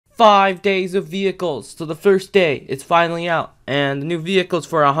5 days of vehicles. So the first day, it's finally out. And the new vehicle's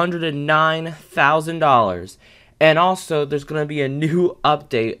for $109,000. And also, there's going to be a new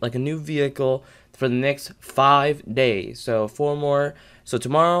update, like a new vehicle for the next 5 days. So 4 more. So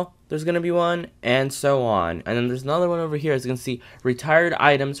tomorrow, there's going to be one, and so on. And then there's another one over here. As you can see, retired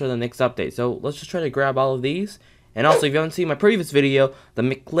items for the next update. So let's just try to grab all of these. And also, if you haven't seen my previous video, the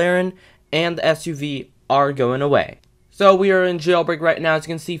McLaren and the SUV are going away. So we are in Jailbreak right now. As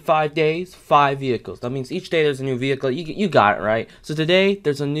you can see, 5 days, 5 vehicles. That means each day there's a new vehicle. You got it, right? So today,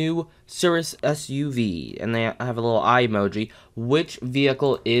 there's a new Surus SUV. And they have a little eye emoji. Which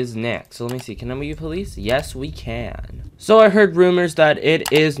vehicle is next? So let me see. Can we police? Yes, we can. So I heard rumors that it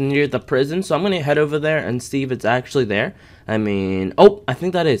is near the prison. So I'm going to head over there and see if it's actually there. I mean, oh, I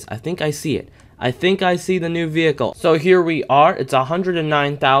think that is. I think I see it. I think I see the new vehicle. So here we are. It's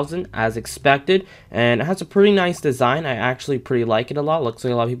 $109,000 as expected, and it has a pretty nice design. I actually pretty like it a lot. Looks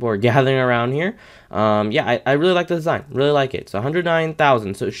like a lot of people are gathering around here. Yeah, I really like the design. Really like it. It's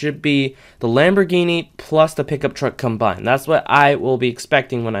 $109,000, so it should be the Lamborghini plus the pickup truck combined. That's what I will be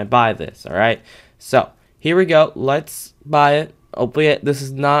expecting when I buy this. All right. So here we go. Let's buy it. Hopefully, this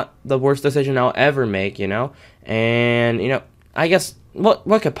is not the worst decision I'll ever make. You know, and you know, I guess.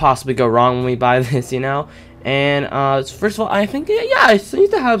 What could possibly go wrong when we buy this, you know? And first of all, I think yeah, it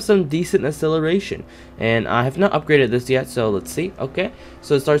seems to have some decent acceleration, and I have not upgraded this yet. So let's see. Okay,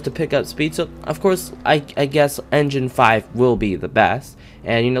 so it starts to pick up speed. So of course, I guess engine 5 will be the best.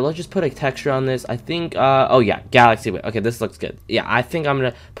 And you know, let's just put a texture on this. I think oh yeah, Galaxy Wave. Okay, this looks good. Yeah, I think I'm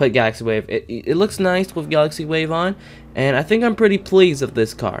gonna put Galaxy Wave. It looks nice with Galaxy Wave on, and I think I'm pretty pleased with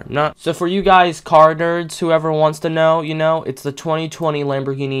this car. So for you guys car nerds, whoever wants to know, you know, it's the 2020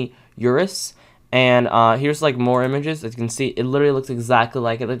 Lamborghini Urus. And here's like more images. As you can see, it literally looks exactly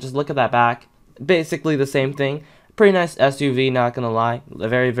like it. Just look at that back. Basically the same thing. Pretty nice SUV, not gonna lie.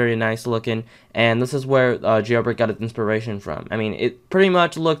 Very, very nice looking. And this is where Jailbreak got its inspiration from. I mean, it pretty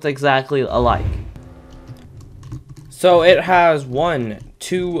much looked exactly alike. So it has 1,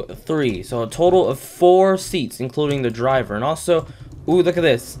 2, 3. So a total of 4 seats, including the driver. And also, ooh, look at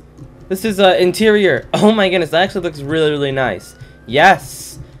this. This is interior. Oh my goodness, that actually looks really, really nice. Yes.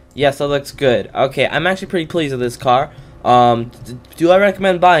 Yes, that looks good. Okay, I'm actually pretty pleased with this car. Do I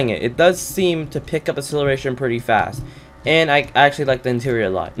recommend buying it? It does seem to pick up acceleration pretty fast. And I actually like the interior a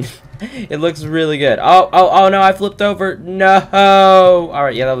lot. It looks really good. Oh no, I flipped over. No.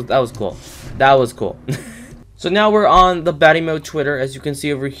 Alright, yeah, that was cool. That was cool. So now we're on the Batty Mode Twitter. As you can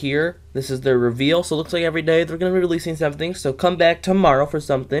see over here, this is their reveal. So it looks like every day they're going to be releasing something. So come back tomorrow for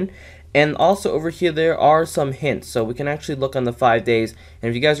something. And also over here, there are some hints. So we can actually look on the 5 days. And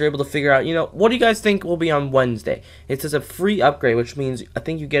if you guys are able to figure out, you know, what do you guys think will be on Wednesday? It says a free upgrade, which means I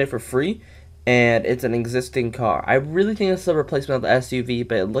think you get it for free. And it's an existing car. I really think this is a replacement of the SUV,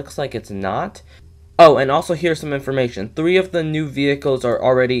 but it looks like it's not. Oh, and also here's some information. 3 of the new vehicles are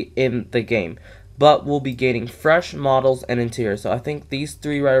already in the game, but we'll be gaining fresh models and interior. So I think these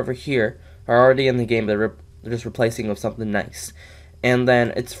 3 right over here are already in the game. They're just replacing with something nice. And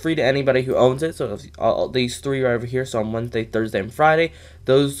then it's free to anybody who owns it. So all these 3 are over here. So on Wednesday, Thursday, and Friday,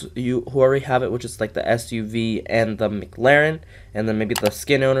 those you who already have it, which is like the SUV and the McLaren, and then maybe the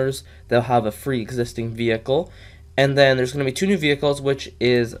skin owners, they'll have a free existing vehicle. And then there's going to be 2 new vehicles, which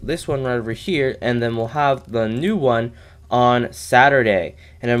is this one right over here, and then we'll have the new one on Saturday.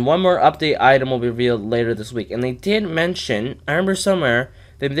 And then one more update item will be revealed later this week. And they did mention, I remember somewhere,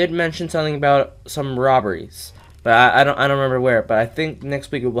 they did mention something about some robberies. But I don't remember where, but I think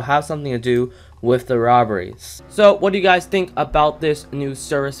next week it will have something to do with the robberies. So what do you guys think about this new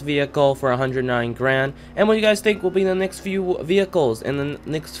Surus vehicle for 109 grand? And what do you guys think will be the next few vehicles in the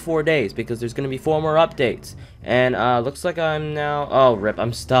next 4 days? Because there's going to be 4 more updates. And looks like I'm now, oh rip,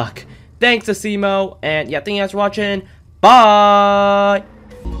 I'm stuck. Thanks Asimo, and yeah, thank you guys for watching. Bye!